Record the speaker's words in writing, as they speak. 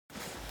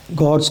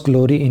God's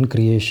glory in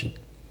creation.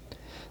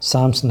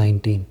 Psalms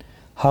 19.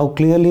 How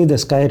clearly the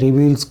sky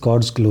reveals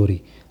God's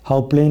glory,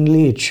 how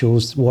plainly it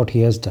shows what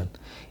He has done.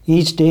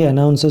 Each day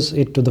announces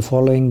it to the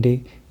following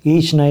day,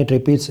 each night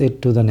repeats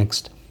it to the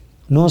next.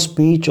 No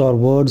speech or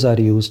words are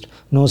used,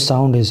 no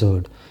sound is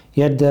heard,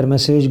 yet their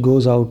message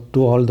goes out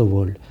to all the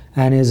world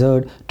and is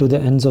heard to the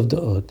ends of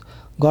the earth.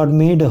 God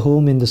made a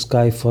home in the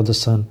sky for the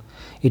sun.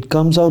 It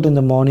comes out in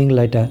the morning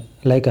like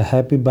a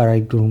happy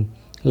bridegroom,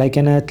 like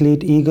an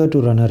athlete eager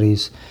to run a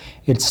race.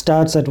 It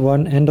starts at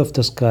one end of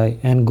the sky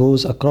and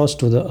goes across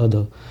to the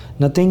other.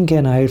 Nothing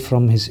can hide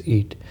from his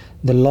heat.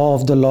 The law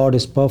of the Lord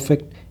is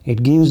perfect.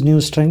 It gives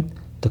new strength.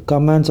 The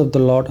commands of the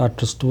Lord are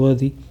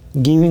trustworthy,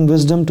 giving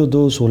wisdom to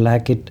those who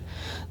lack it.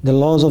 The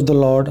laws of the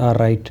Lord are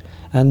right,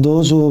 and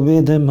those who obey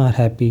them are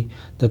happy.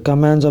 The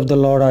commands of the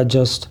Lord are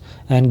just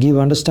and give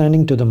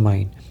understanding to the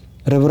mind.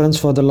 Reverence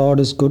for the Lord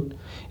is good.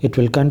 It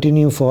will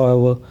continue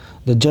forever.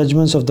 The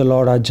judgments of the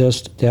Lord are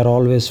just. They are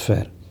always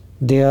fair.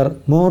 They are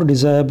more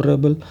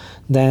desirable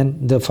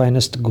than the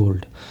finest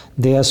gold.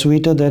 They are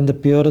sweeter than the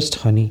purest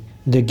honey.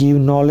 They give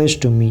knowledge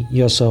to me,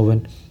 your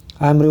servant.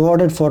 I am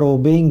rewarded for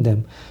obeying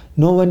them.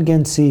 No one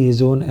can see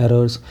his own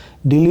errors.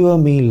 Deliver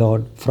me,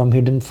 Lord, from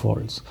hidden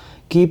faults.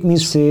 Keep me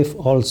safe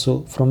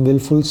also from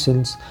willful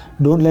sins.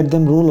 Don't let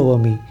them rule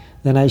over me.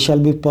 Then I shall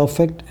be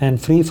perfect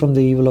and free from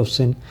the evil of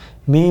sin.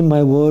 May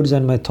my words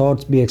and my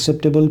thoughts be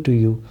acceptable to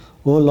you,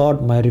 O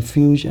Lord, my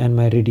refuge and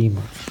my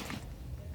redeemer.